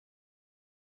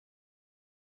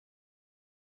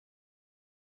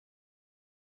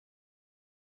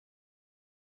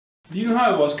Lige nu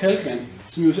har vi vores kalkvand,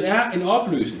 som jo så er en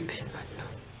opløsning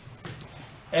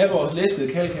af vores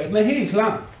læskede kalk her. Den er helt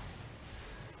klar.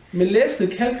 Men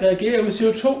læsket kalk reagerer med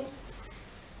CO2.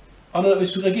 Og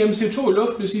hvis du reagerer med CO2 i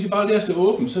luft, vil sige, at bare det at stå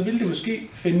åben, så vil det måske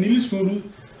finde en lille smule ud.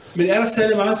 Men er der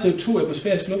særlig meget CO2 i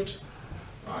atmosfærisk luft?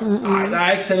 Nej, der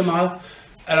er ikke særlig meget.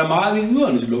 Er der meget ved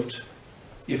udåndets luft?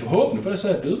 Ja, forhåbentlig, for ellers så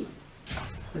er jeg død.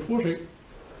 Jeg prøver at se.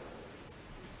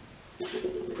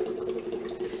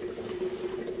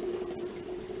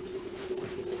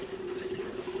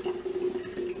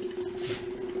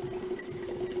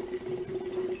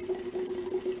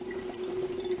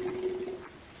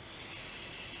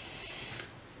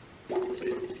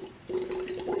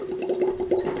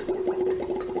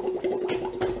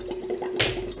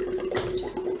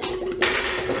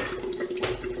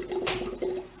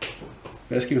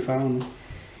 Hvad sker med farven nu?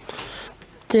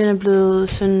 Den er blevet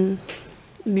sådan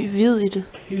hvid i det.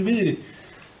 Helt hvid i det.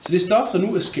 Så det stof, der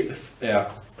nu er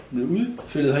blevet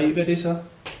udfældet heri, hvad er det så?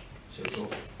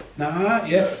 CO2. Nej,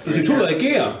 ja, det er CO2, der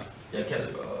reagerer. Jeg kan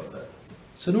det godt.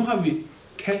 Så nu har vi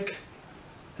kalk,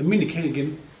 almindelig kalk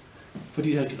igen,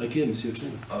 fordi det har reageret med CO2.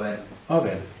 Og vand. Og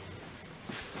vand.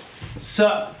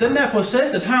 Så den der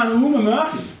proces, der tager en uge med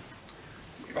mørken,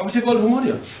 og det går lidt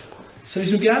hurtigere. Så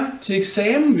hvis du gerne til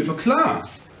eksamen vil forklare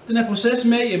den her proces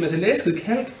med, jamen altså læsket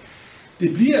kalk,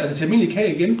 det bliver altså til almindelig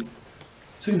kalk igen,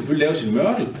 så kan man selvfølgelig lave sin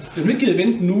mørtel. Hvis man ikke gider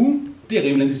vente en uge, det er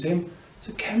rimelig eksamen,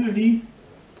 så kan man jo lige,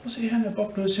 prøv at se her, med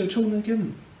boble noget CO2 ned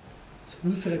igennem. Så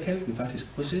udfælder kalken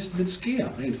faktisk. Processen, den sker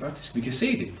rent faktisk. Vi kan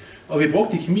se det. Og vi har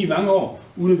brugt det i kemi i mange år,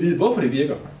 uden at vide, hvorfor det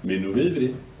virker. Men nu ved vi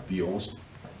det. Vi er Aarhusen.